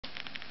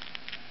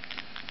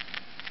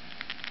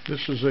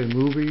This is a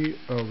movie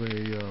of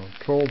a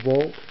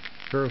 12-volt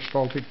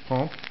peristaltic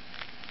pump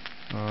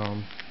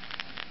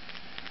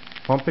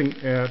pumping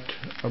at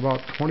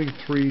about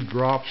 23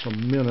 drops a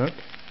minute,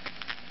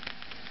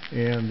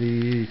 and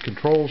the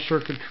control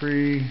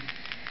circuitry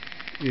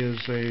is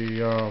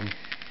a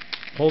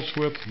pulse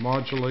width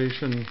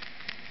modulation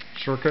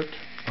circuit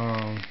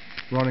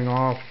running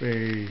off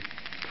a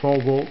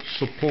 12-volt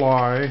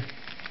supply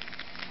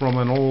from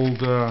an old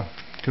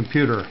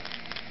computer.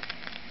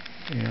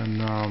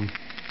 And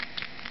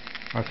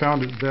I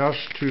found it best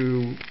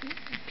to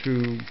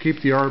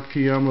keep the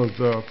RPM of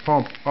the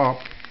pump up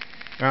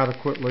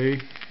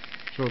adequately,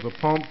 so the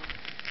pump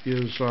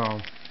is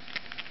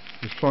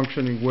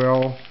functioning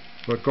well.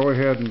 But go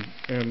ahead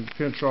and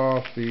pinch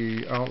off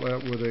the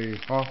outlet with a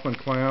Hoffman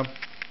clamp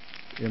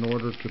in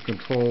order to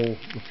control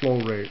the flow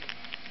rate.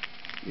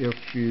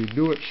 If you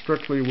do it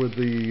strictly with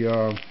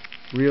the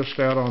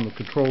rheostat on the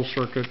control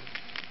circuit,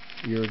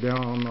 you're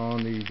down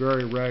on the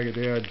very ragged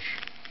edge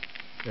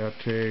at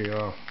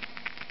a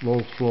low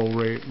flow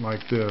rate like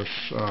this.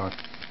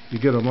 You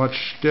get a much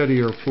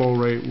steadier flow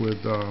rate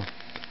with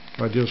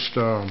by just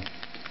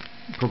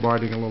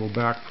providing a little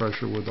back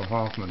pressure with the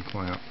Hoffman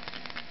clamp.